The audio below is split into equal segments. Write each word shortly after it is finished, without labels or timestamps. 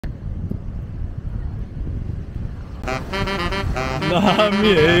波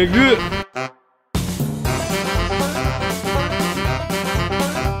えぐ。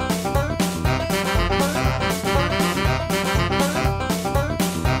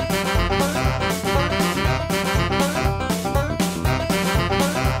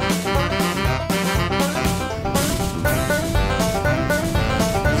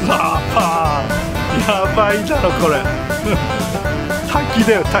やばいだろこれ滝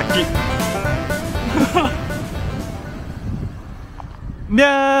だよ滝み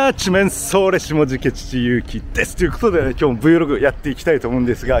ゃーちめんそれ下地父ゆうきですということでね、今日も Vlog やっていきたいと思うん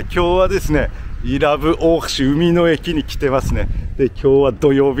ですが、今日はですね伊良部大橋海の駅に来てますね。で今日は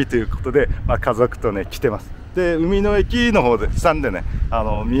土曜日ということで、家族とね来てます。で海の駅の方でさんでね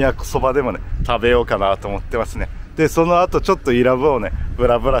宮古そばでもね食べようかなと思ってますね。でその後ちょっと伊良部をねブ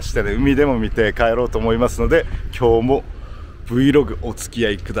ラブラしてね海でも見て帰ろうと思いますので、今日も Vlog お付き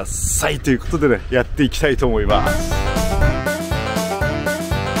合いくださいということでねやっていきたいと思います。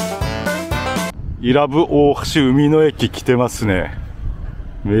伊良部大橋海の駅来てますね。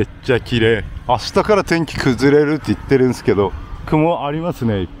めっちゃ綺麗。明日から天気崩れるって言ってるんですけど、雲あります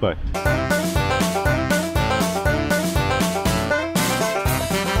ねいっぱい。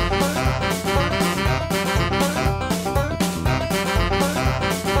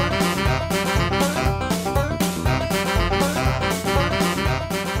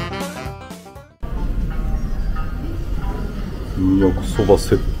宮古そば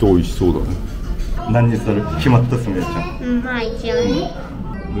セット美味しそうだね。何にする決まったっすね、ちゃん。まあ一応ね。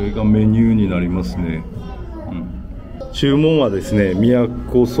これがメニューになりますね。注文はですね、宮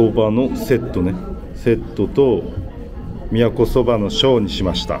古そばのセットね。セットと宮古そばの小にし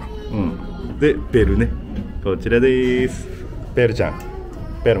ました。で、ベルね。こちらです。ベルちゃん。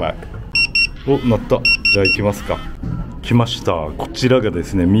ベルマーク。お、なった。じゃあ行きますか。来ました。こちらがで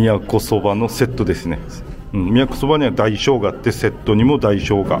すね、宮古そばのセットですね。宮古そばには大小があって、セットにも大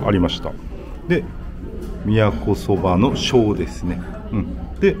小がありました。で宮古そばの小ですね。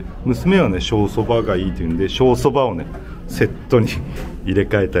で娘はね小そばがいいというんで、小そばをねセットに入れ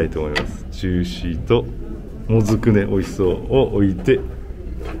替えたいと思います。ジューシーともずくね美味しそうを置いて、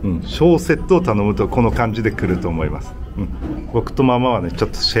小セットを頼むとこの感じで来ると思います。僕とママはねちょっ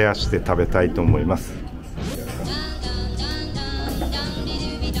とシェアして食べたいと思います。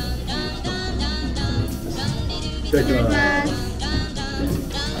いただきます。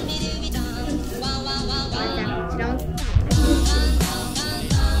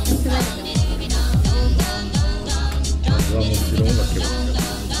もちろんがけます。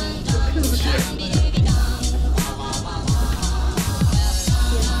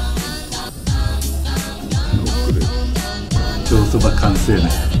小そば完成ね。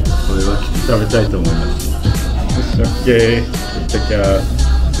これは食べたいと思います。オッケー。いただきます。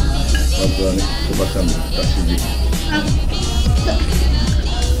まずはね、そばちゃんのだしに。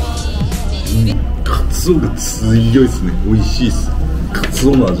カツオが強いですね。美味しいです。カツ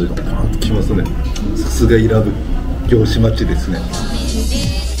オの味がパーンときますね。さすが伊良部漁師町ですね。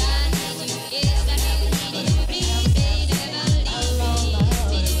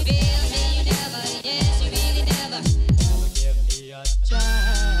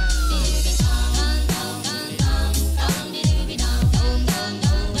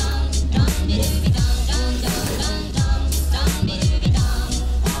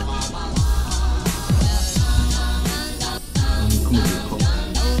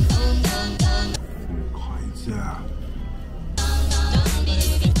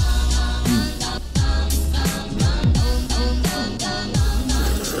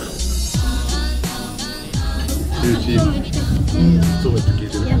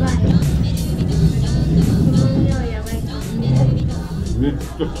めっ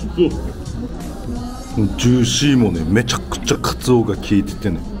ちゃきつお。ジューシーもねめちゃくちゃカツオが効いてて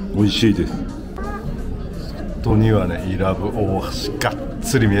ね美味しいです。外にはね伊良部大橋がっ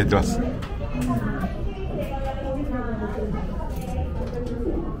つり見えてます。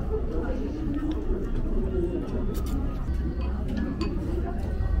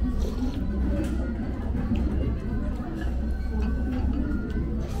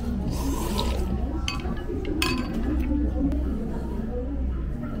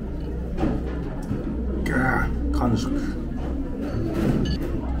完食。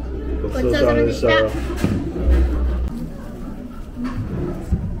ごちそうさまでした。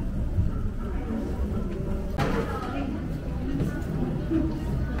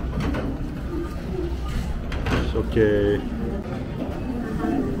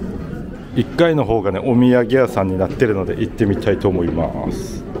1階の方がねお土産屋さんになってるので行ってみたいと思いま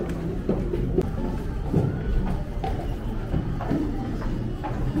す。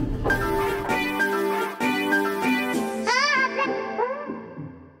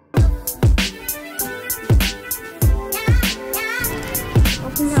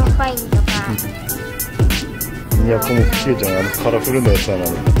都も綺麗じゃん。カラフルなやつなの、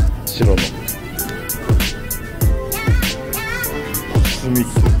白の墨って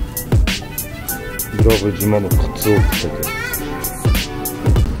伊良部島のカツオって書いてある。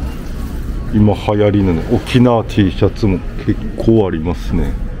今流行りのね、沖縄 T シャツも結構あります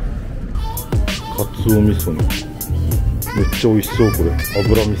ね。カツオ味噌ね、めっちゃ美味しそう。これ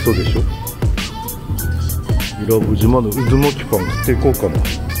油味噌でしょ。伊良部島の渦巻きパン食っていこうかな。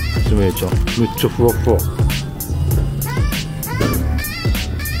つめちゃんめっちゃふわふわ。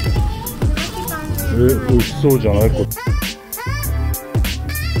美味しそうじゃない？これ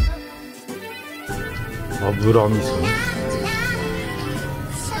油味噌ね、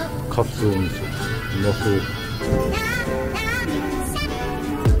カツオ味噌、うまそう。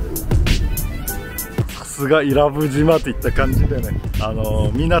さすが伊良部島っていった感じでね、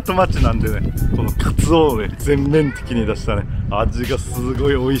港町なんでね、このカツオをね全面的に出したね味がす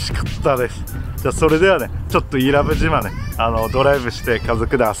ごい美味しかったです。じゃあそれではね、ちょっと伊良部島ねドライブして家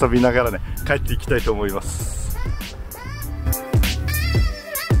族で遊びながらね帰っていきたいと思います。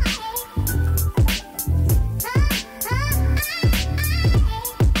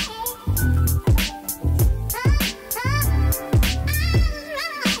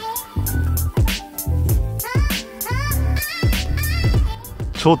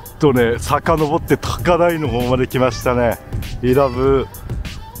ちょっとね遡って高台の方まで来ましたね。伊良部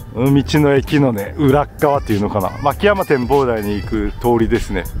道の駅のね裏側っていうのかな、牧山展望台に行く通りで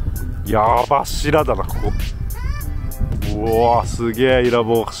すね。やばしらだなここ。うわーすげえ、伊良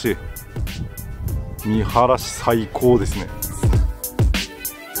部大橋見晴らし最高ですね。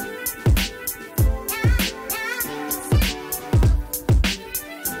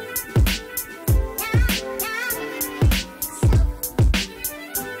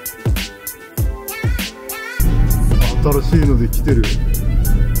新しいので来てる。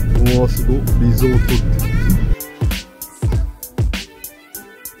おおすごい、リゾートって。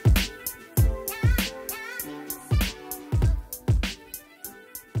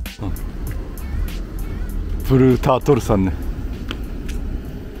ブルータートルさんね、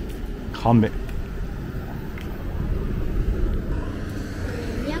カメ。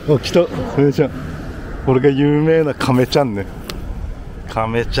あ、来た、カメちゃん。これが有名なカメちゃんね。カ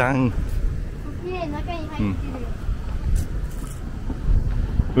メちゃん。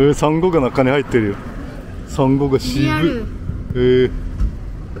サンゴが中に入ってるよ。サンゴが渋い。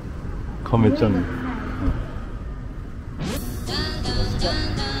カメちゃんね。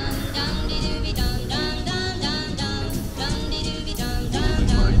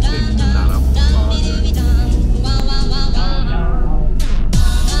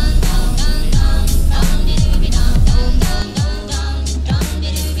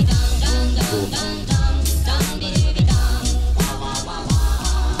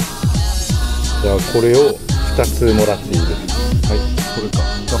じゃあこれを2つもらっていいですか。はい、これか。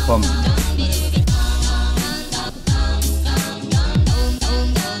ガパン。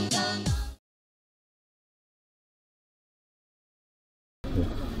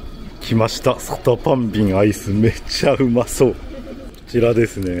来ました。サタパンビンアイス、めっちゃうまそう。こちらで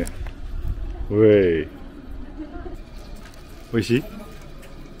すね。ウェイ。おいしい？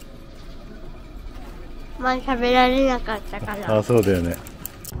まあ食べられなかったから。あ、そうだよね。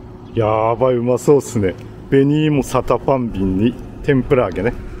やばいうまそうっすね。紅芋サタパンビンに天ぷら揚げ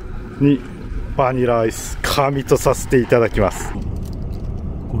ねにバニラアイス、紙とさせていただきます。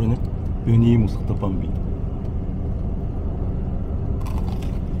これね、紅芋サタパンビン、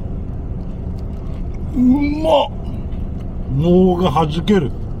うまっ。脳がはじける。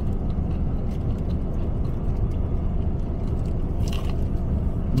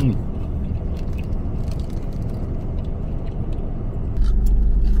うん、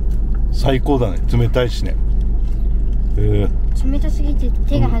最高だね。冷たいしね。冷たすぎて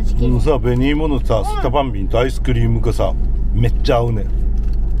手がはじける。さ、紅芋のさサタパンビンとアイスクリームがさめっちゃ合うね。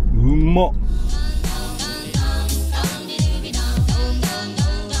うまっ。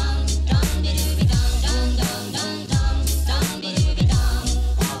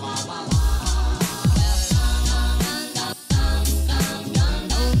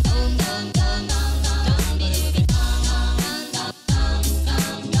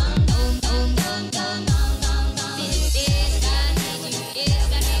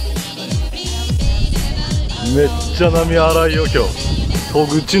めっちゃ波荒いよ今日。渡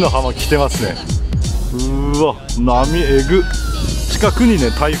口の浜来てますね。うわ、波えぐ。近くにね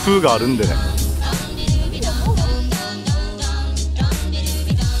台風があるんでね。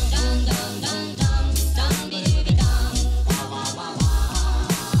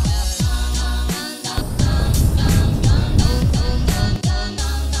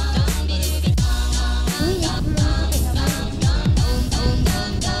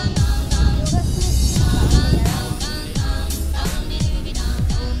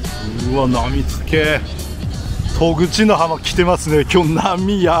うわ、波つけ。渡口の浜来てますね。今日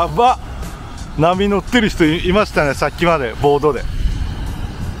波やば。波乗ってる人いましたね、さっきまでボードで。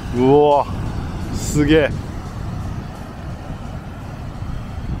うわ、すげえ。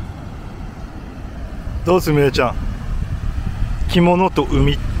どうするみえちゃん、着物と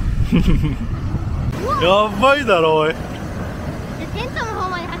海やばいだろおい。テントの方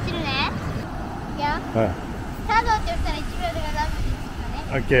まで走るね。いくよ。はい、スタートって言ったら1秒でがダメです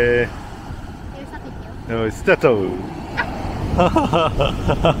かね。オッケー。よし、スタート。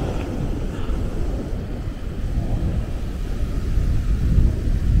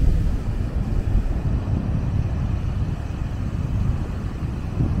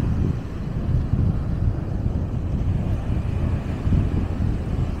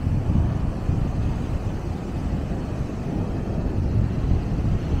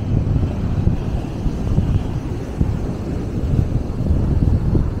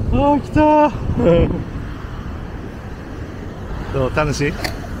あー、来たー。どう、楽しい？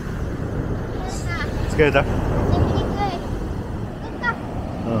疲れた？うん。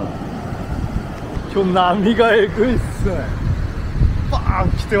今日波がえぐいっすね。バー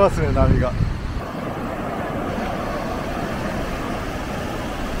ン来てますね、波が。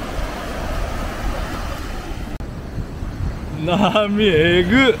波え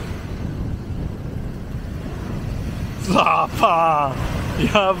ぐ。ザーパーン。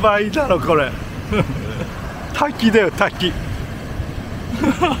やばいだろこれ。滝だよ、滝。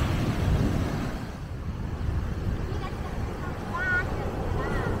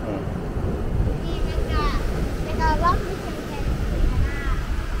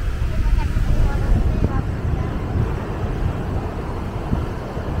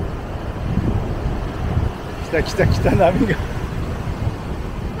来た来た来た、波が。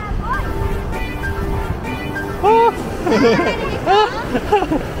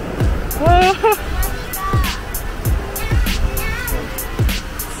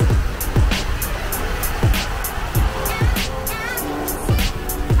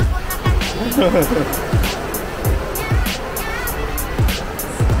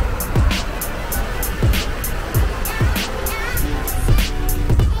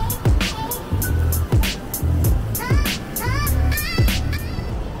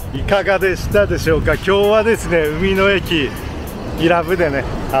いかがでしたでしょうか。今日はですね、海の駅伊良部でね、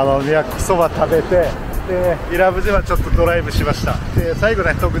宮古そば食べて、で伊良部島ちょっとドライブしました。で最後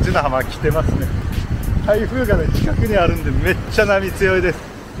ね、渡口の浜来てますね。台風がね近くにあるんでめっちゃ波強いです。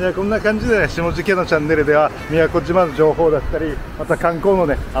でこんな感じでね、下地家のチャンネルでは宮古島の情報だったり、また観光の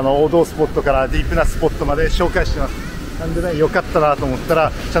ね王道スポットからディープなスポットまで紹介してます。なんでね、よかったなと思った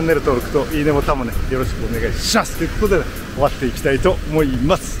らチャンネル登録といいねボタンもねよろしくお願いしますということで、ね、終わっていきたいと思い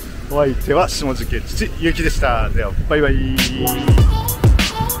ます。お相手は下地家父ゆきでした。ではバイバイ。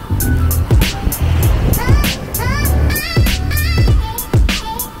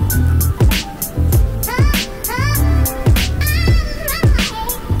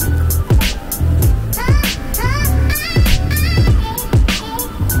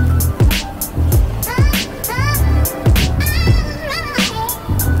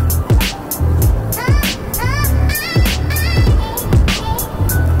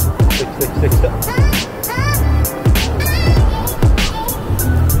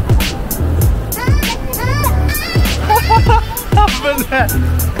危ない。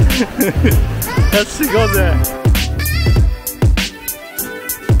よし、行こうぜ。